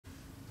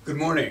Good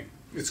morning.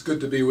 It's good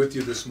to be with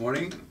you this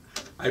morning.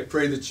 I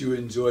pray that you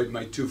enjoyed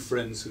my two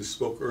friends who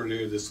spoke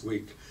earlier this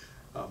week,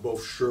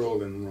 both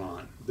Cheryl and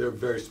Ron. They're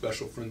very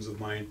special friends of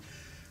mine,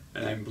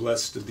 and I'm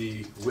blessed to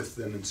be with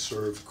them and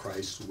serve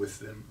Christ with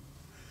them.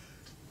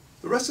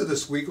 The rest of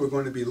this week we're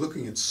going to be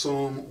looking at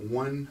Psalm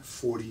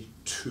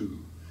 142.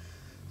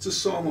 It's a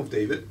psalm of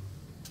David,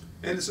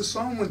 and it's a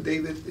psalm when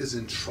David is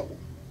in trouble.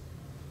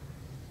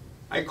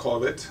 I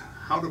call it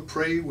How to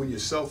Pray When Your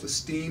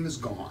Self-Esteem is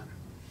Gone.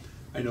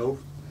 I know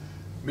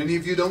many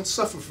of you don't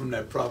suffer from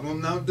that problem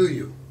now, do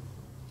you?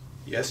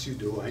 Yes, you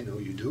do. I know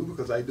you do,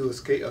 because I do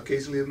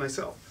occasionally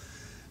myself.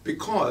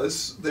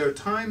 Because there are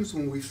times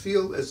when we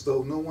feel as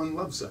though no one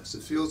loves us.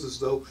 It feels as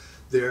though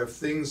there are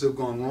things that have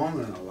gone wrong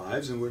in our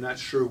lives and we're not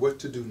sure what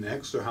to do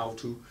next or how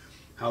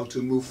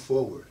to move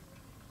forward.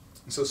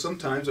 And so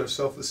sometimes our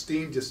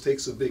self-esteem just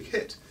takes a big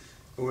hit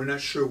and we're not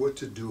sure what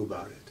to do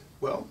about it.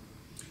 Well,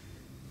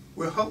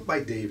 we're helped by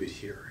David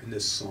here in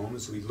this psalm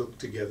as we look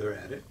together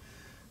at it,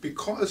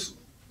 because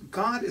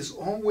God is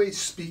always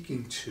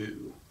speaking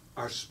to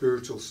our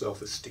spiritual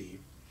self-esteem.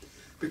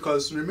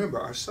 Because remember,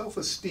 our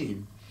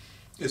self-esteem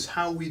is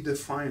how we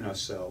define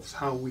ourselves,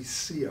 how we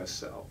see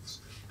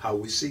ourselves, how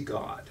we see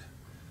God.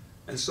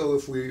 And so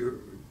if we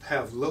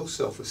have low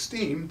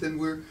self-esteem, then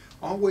we're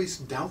always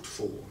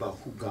doubtful about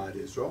who God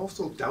is. We're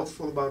also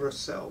doubtful about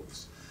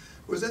ourselves.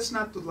 Whereas that's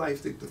not the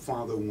life that the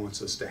Father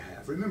wants us to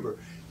have. Remember,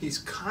 He's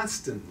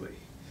constantly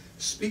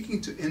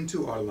speaking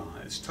into our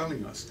lives,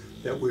 telling us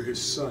that we're His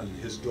son,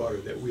 His daughter,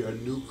 that we are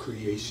new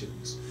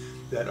creations,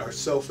 that our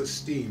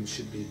self-esteem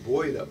should be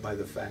buoyed up by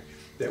the fact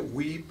that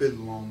we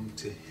belong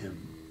to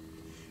Him.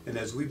 And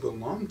as we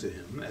belong to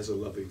Him as a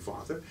loving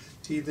Father,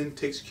 He then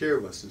takes care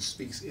of us and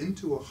speaks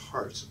into our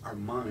hearts, our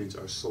minds,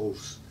 our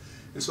souls.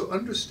 And so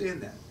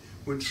understand that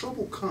when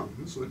trouble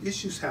comes, when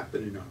issues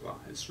happen in our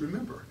lives,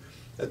 remember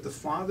that the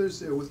Father's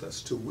there with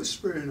us to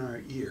whisper in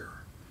our ear,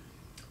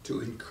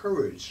 to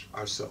encourage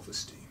our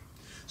self-esteem.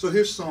 So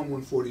here's Psalm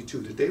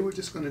 142. Today we're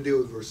just going to deal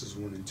with verses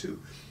 1 and 2.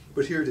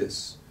 But here it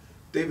is.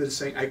 David is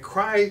saying, I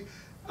cry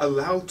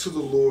aloud to the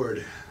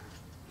Lord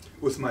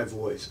with my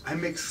voice. I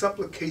make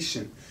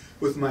supplication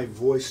with my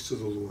voice to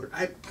the Lord.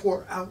 I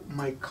pour out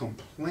my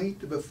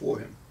complaint before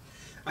Him.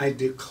 I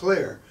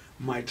declare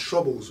my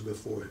troubles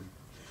before Him.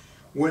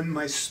 When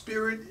my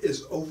spirit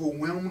is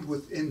overwhelmed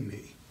within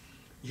me,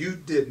 You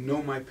did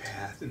know my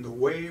path and the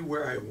way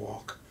where I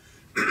walk.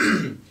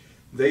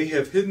 They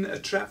have hidden a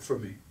trap for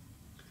me.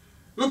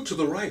 Look to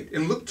the right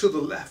and look to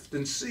the left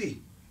and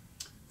see.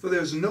 For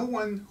there is no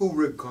one who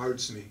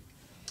regards me.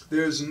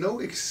 There is no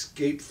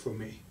escape for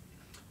me.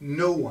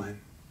 No one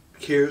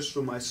cares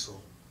for my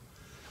soul.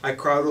 I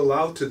cried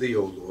aloud to Thee,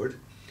 O Lord,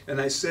 and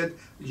I said,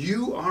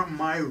 You are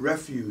my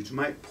refuge,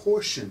 my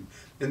portion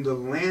in the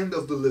land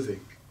of the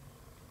living.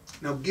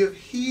 Now give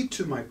heed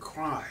to my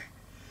cry,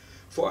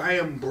 for I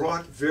am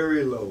brought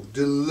very low.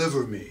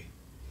 Deliver me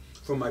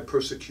from my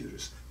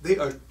persecutors. They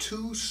are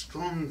too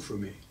strong for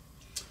me.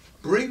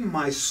 Bring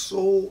my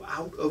soul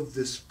out of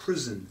this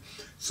prison,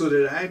 so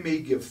that I may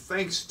give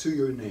thanks to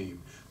Your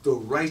name. The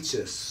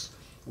righteous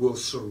will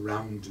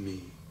surround me.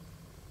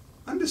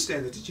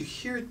 Understand that. Did you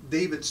hear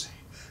David's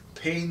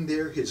pain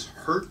there, his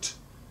hurt?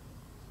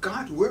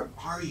 God, where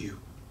are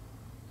You?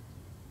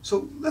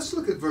 So let's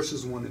look at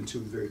verses 1 and 2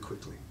 very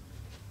quickly.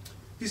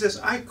 He says,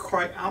 I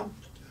cry out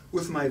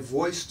with my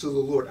voice to the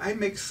Lord. I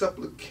make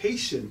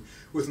supplication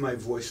with my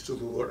voice to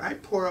the Lord. I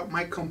pour out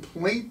my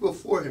complaint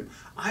before Him.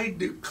 I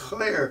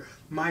declare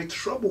my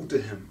trouble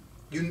to Him.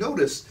 You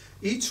notice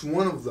each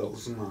one of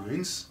those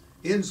lines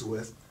ends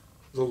with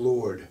the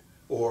Lord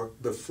or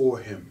before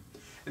Him.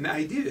 And the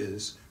idea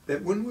is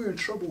that when we're in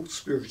trouble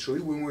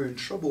spiritually, when we're in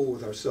trouble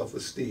with our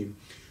self-esteem,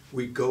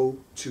 we go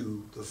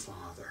to the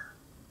Father.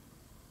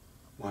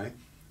 Why?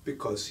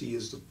 Because He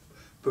is the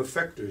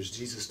perfecter, as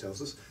Jesus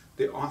tells us,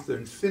 the author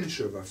and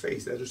finisher of our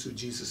faith. That is who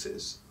Jesus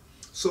is.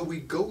 So we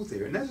go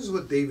there, and that is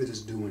what David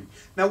is doing.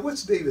 Now,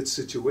 what's David's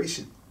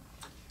situation?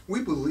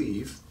 We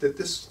believe that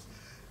this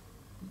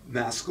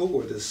maskil,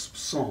 or this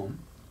psalm,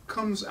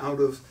 comes out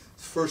of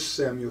 1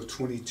 Samuel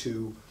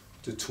 22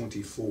 to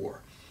 24.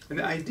 And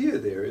the idea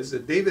there is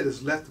that David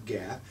has left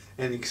Gath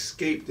and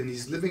escaped, and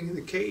he's living in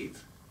a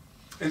cave.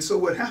 And so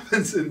what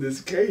happens in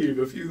this cave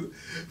a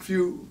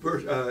few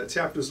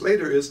chapters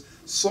later is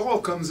Saul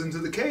comes into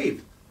the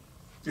cave.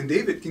 And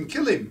David can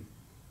kill him.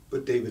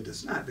 But David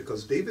does not,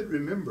 because David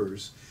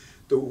remembers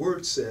the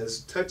word says,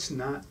 touch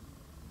not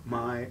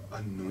my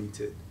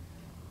anointed.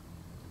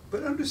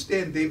 But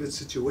understand David's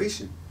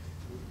situation.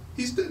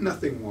 He's done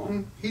nothing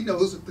wrong. He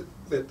knows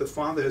that the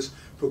Father has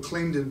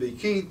proclaimed him to be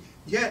king,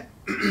 yet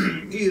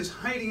he is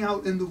hiding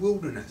out in the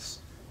wilderness,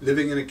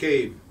 living in a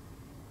cave.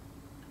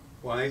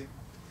 Why?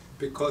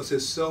 Because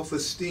his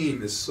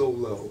self-esteem is so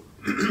low.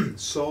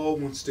 Saul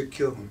wants to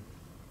kill him.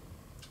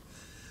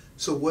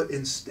 So what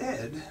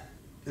instead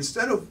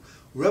of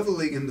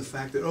reveling in the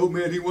fact that, oh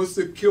man, he wants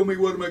to kill me,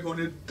 what am I going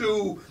to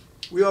do?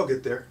 We all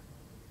get there.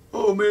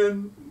 Oh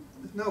man,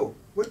 no.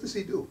 What does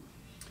he do?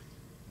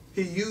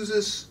 He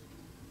uses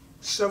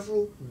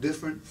several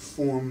different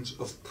forms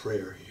of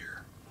prayer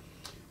here.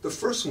 The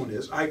first one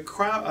is, I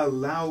cry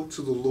aloud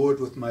to the Lord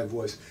with my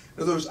voice.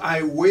 In other words,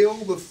 I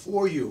wail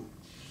before you.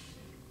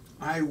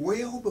 I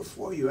wail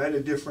before you. I had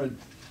a different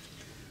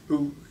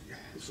who,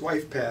 his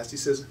wife passed. He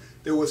says,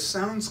 there were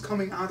sounds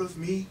coming out of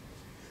me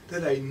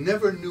that I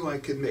never knew I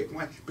could make.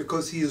 Why?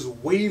 Because he is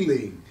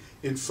wailing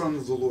in front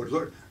of the Lord.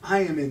 Lord, I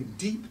am in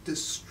deep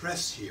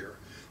distress here.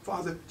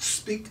 Father,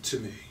 speak to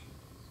me.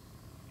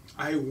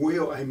 I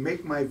wail. I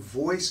make my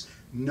voice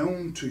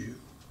known to you.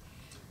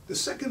 The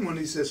second one,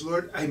 he says,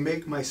 Lord, I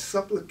make my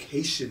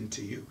supplication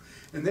to you.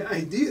 And the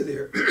idea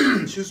there,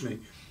 excuse me,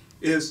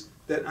 is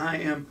that I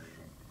am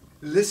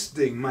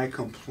listing my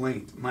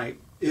complaint, my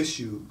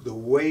issue, the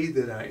way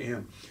that I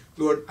am.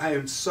 Lord, I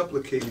am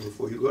supplicating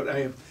before you. Lord,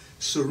 I am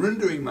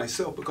surrendering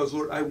myself because,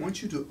 Lord, I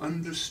want you to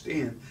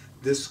understand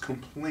this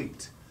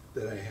complaint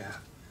that I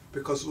have.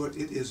 Because, Lord,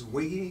 it is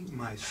weighing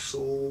my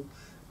soul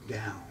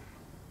down.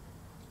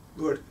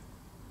 Lord,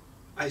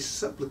 I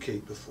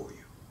supplicate before you.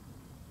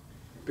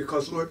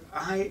 Because, Lord,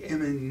 I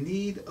am in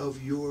need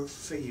of your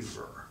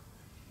favor.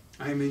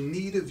 I am in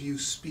need of you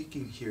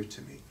speaking here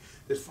to me.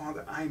 That,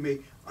 Father, I may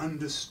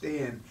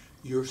understand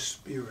your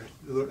spirit.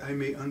 Lord, I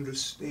may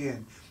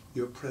understand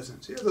your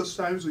presence. You know those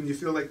times when you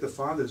feel like the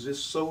Father is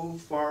just so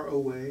far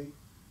away?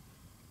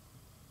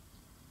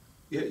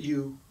 Yet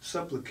you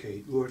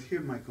supplicate, Lord,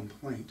 hear my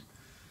complaint.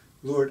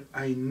 Lord,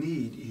 I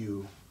need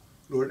you.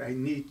 Lord, I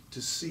need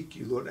to seek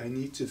you. Lord, I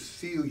need to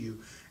feel you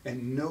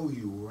and know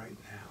you right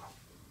now.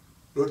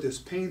 Lord, there's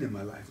pain in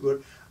my life.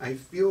 Lord, I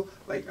feel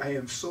like I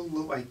am so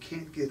low I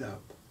can't get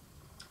up.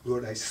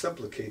 Lord, I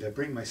supplicate. I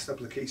bring my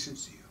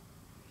supplications to you.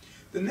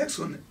 The next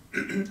one,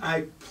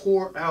 I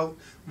pour out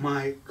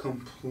my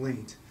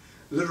complaint.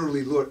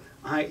 Literally, Lord,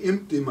 I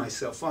empty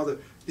myself. Father,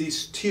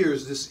 these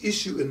tears, this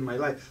issue in my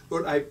life,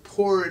 Lord, I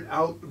pour it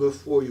out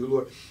before you,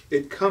 Lord.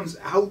 It comes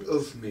out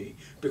of me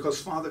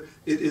because, Father,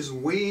 it is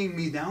weighing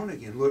me down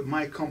again. Lord,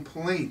 my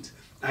complaint,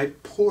 I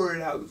pour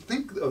it out.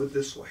 Think of it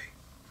this way.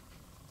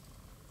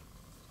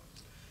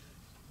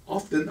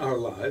 Often our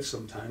lives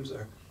sometimes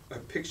are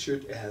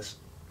pictured as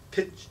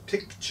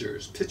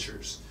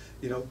pitchers.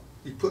 You know,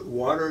 you put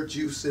water,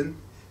 juice in.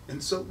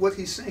 And so what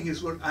he's saying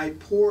is, Lord, I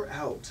pour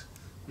out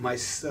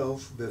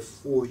myself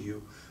before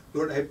you.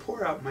 Lord, I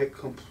pour out my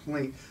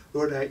complaint.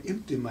 Lord, I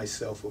empty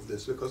myself of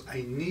this because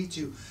I need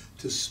you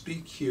to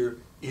speak here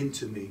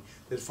into me.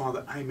 That,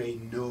 Father, I may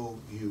know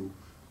you.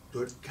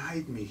 Lord,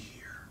 guide me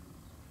here.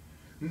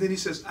 And then he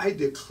says, I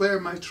declare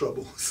my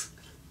troubles.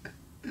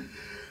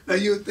 Now,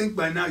 you would think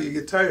by now you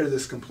get tired of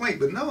this complaint,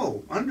 but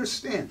no,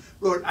 understand.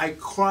 Lord, I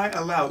cry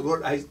aloud.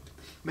 Lord, I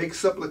make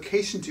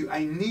supplication to you.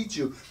 I need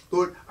you.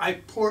 Lord, I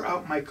pour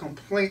out my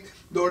complaint.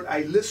 Lord,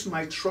 I list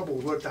my trouble.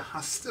 Lord, the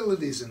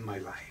hostilities in my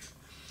life.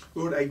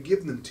 Lord, I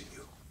give them to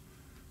you.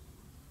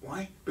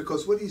 Why?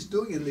 Because what he's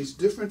doing in these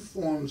different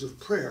forms of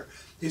prayer,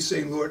 he's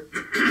saying, Lord,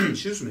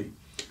 excuse me,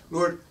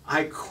 Lord,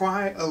 I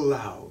cry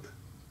aloud.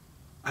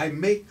 I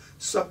make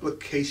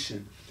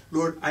supplication.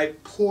 Lord, I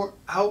pour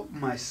out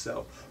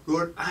myself.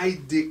 Lord, I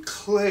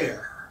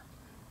declare.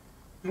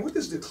 And what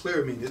does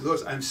declare mean?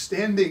 Lord, I'm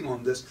standing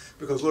on this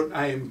because, Lord,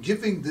 I am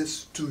giving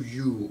this to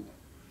you.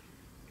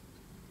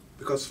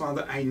 Because,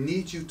 Father, I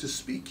need you to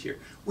speak here.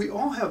 We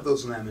all have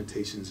those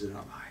lamentations in our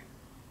life.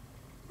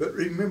 But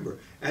remember,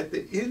 at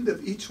the end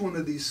of each one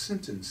of these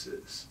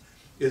sentences,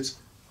 it's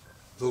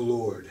the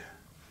Lord,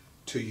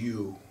 to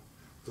you,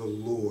 the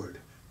Lord,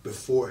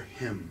 before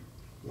him.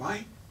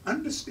 Why?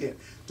 Understand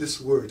this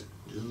word,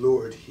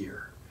 Lord,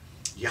 here.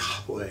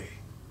 Yahweh.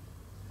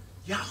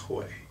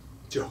 Yahweh,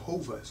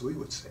 Jehovah, as we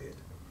would say it,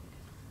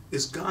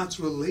 is God's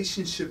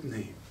relationship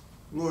name.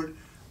 Lord,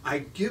 I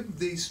give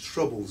these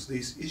troubles,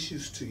 these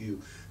issues to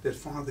you, that,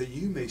 Father,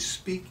 you may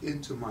speak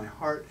into my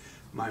heart,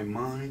 my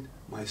mind,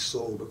 my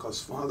soul.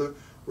 Because, Father,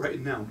 right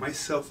now, my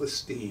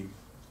self-esteem,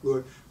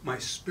 Lord, my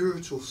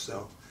spiritual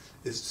self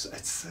is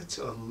at such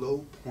a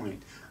low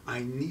point. I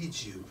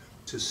need you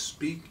to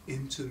speak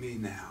into me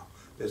now,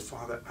 that,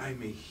 Father, I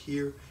may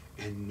hear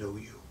and know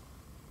you.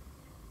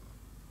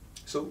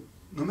 So,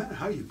 no matter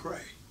how you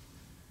pray,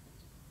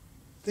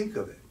 think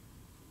of it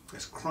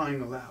as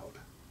crying aloud,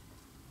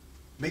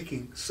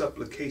 making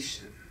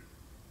supplication,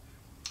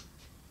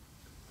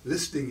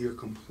 listing your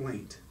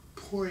complaint,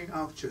 pouring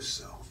out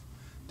yourself,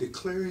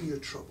 declaring your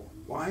trouble.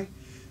 Why?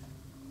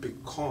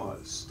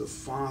 Because the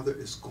Father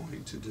is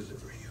going to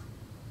deliver you.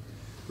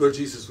 Lord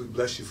Jesus, we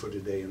bless you for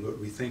today, and Lord,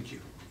 we thank you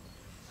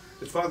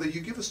that, Father, you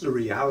give us the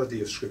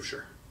reality of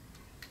Scripture,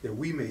 that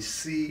we may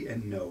see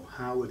and know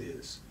how it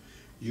is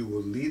you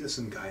will lead us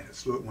and guide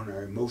us, Lord, when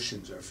our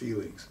emotions, our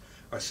feelings,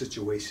 our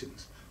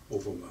situations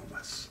overwhelm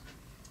us.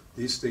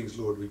 These things,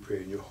 Lord, we pray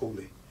in your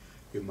holy,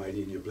 your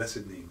mighty, and your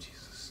blessed name,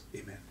 Jesus.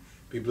 Amen.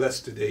 Be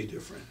blessed today,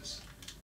 dear friends.